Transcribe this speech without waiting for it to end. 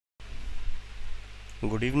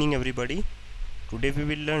Good evening everybody. Today we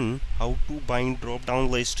will learn how to bind drop down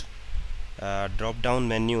list, drop down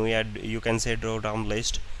menu, you can say drop down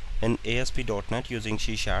list in ASP.NET using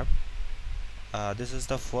C#. This is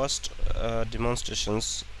the first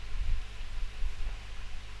demonstrations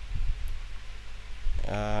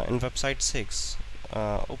in website 6.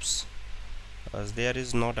 As there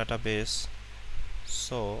is no database,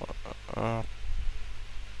 so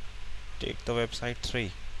take the website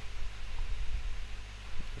 3.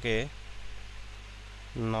 Okay,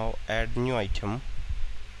 now add new item,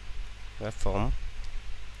 web form,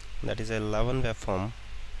 that is 11 web form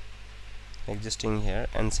existing here,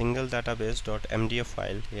 and single database.mdf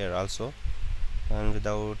file here also, and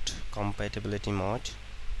without compatibility mode.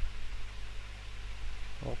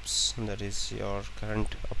 That is your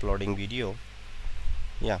current uploading video.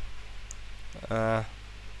 There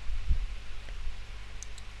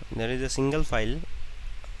is a single file,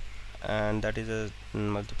 and that is a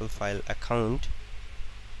multiple file account.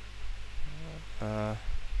 Okay,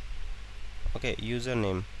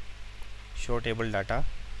 username, show table data,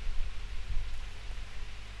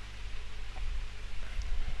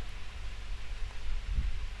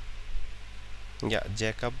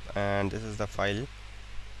 Jacob, and this is the file.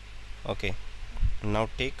 Okay, now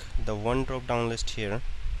take the one drop down list here,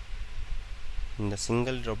 in the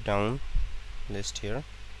single drop down list here.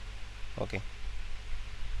 Okay,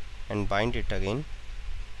 and bind it again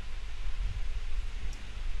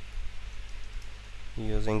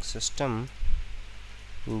using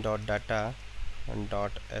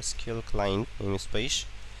system.data.sql client namespace,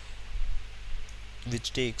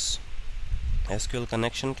 which takes SQL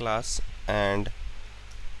connection class and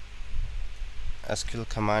SQL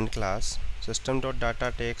command class.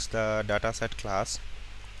 System.data takes the dataset class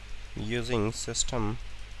using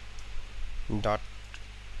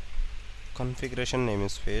system.configuration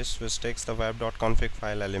namespace, which takes the web.config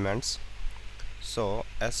file elements. So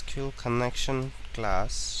SQL connection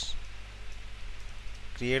class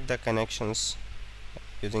create the connections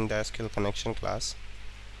using the SQL connection class.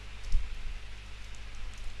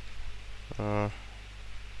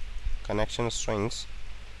 Connection strings,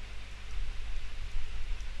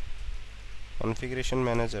 configuration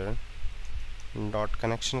manager dot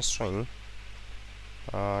connection string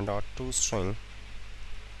dot toString.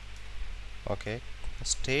 Okay,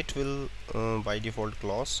 state will by default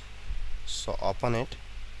close, so open it.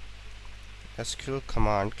 SQL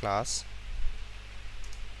command class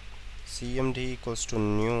cmd equals to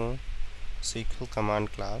new SQL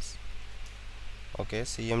command class. Okay,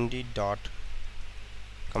 cmd dot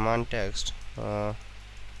command text,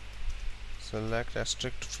 select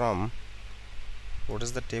restrict from, what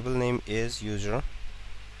is the table name is user,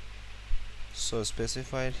 so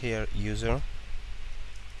specify here user.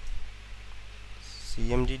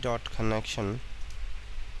 cmd dot connection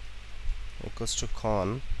equals to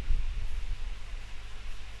con.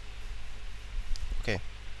 Okay,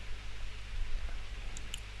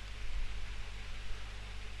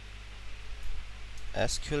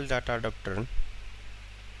 SQL data adapter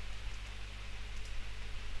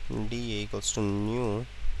da equals to new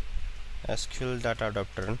SQL data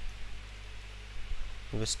adapter,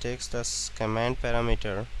 which takes the command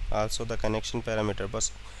parameter, also the connection parameter,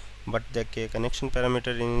 but the connection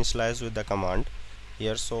parameter initialized with the command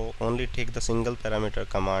here, so only take the single parameter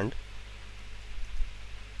command.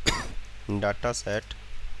 Dataset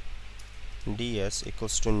ds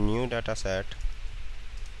equals to new dataset.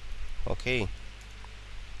 Okay,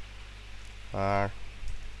 da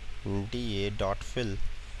dot fill,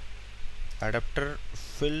 adapter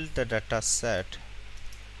fill the dataset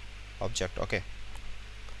object. Okay,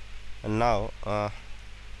 and now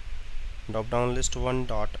drop down list one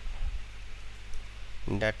dot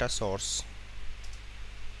data source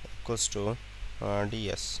equals to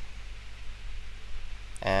ds,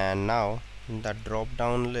 and now the drop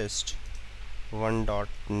down list one dot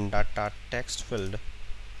data text field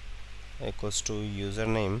equals to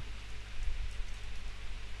username,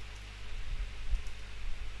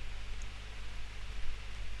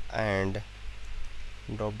 and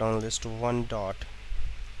drop down list one dot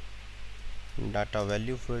data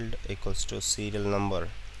value field equals to serial number.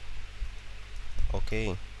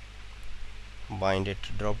 Okay, bind it.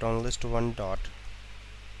 Drop down list one dot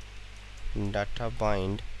data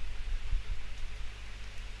bind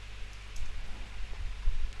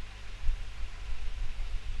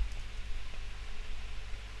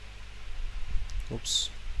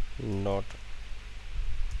dot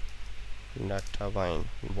data bind,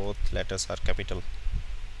 both letters are capital.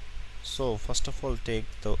 So first of all, take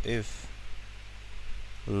the if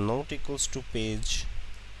not equals to page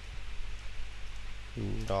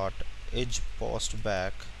dot edge post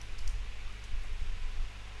back,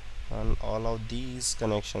 and all of these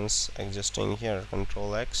connections existing here.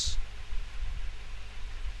 Control X,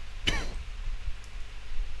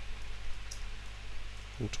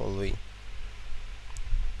 Control V.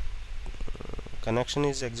 Connection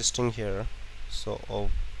is existing here, so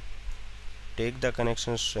take the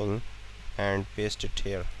connection string and paste it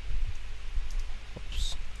here.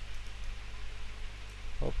 Oops.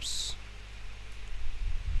 Oops.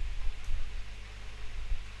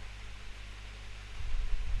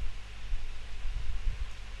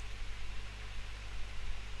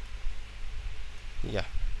 Yeah,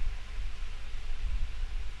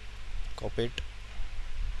 copy it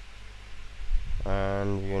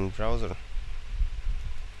and view in browser.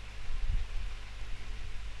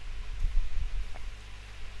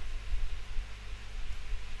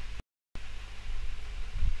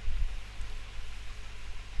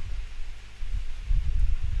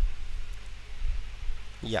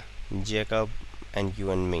 Yeah, Jacob and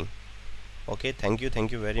you and me. Okay, thank you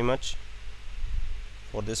very much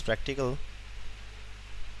for this practical.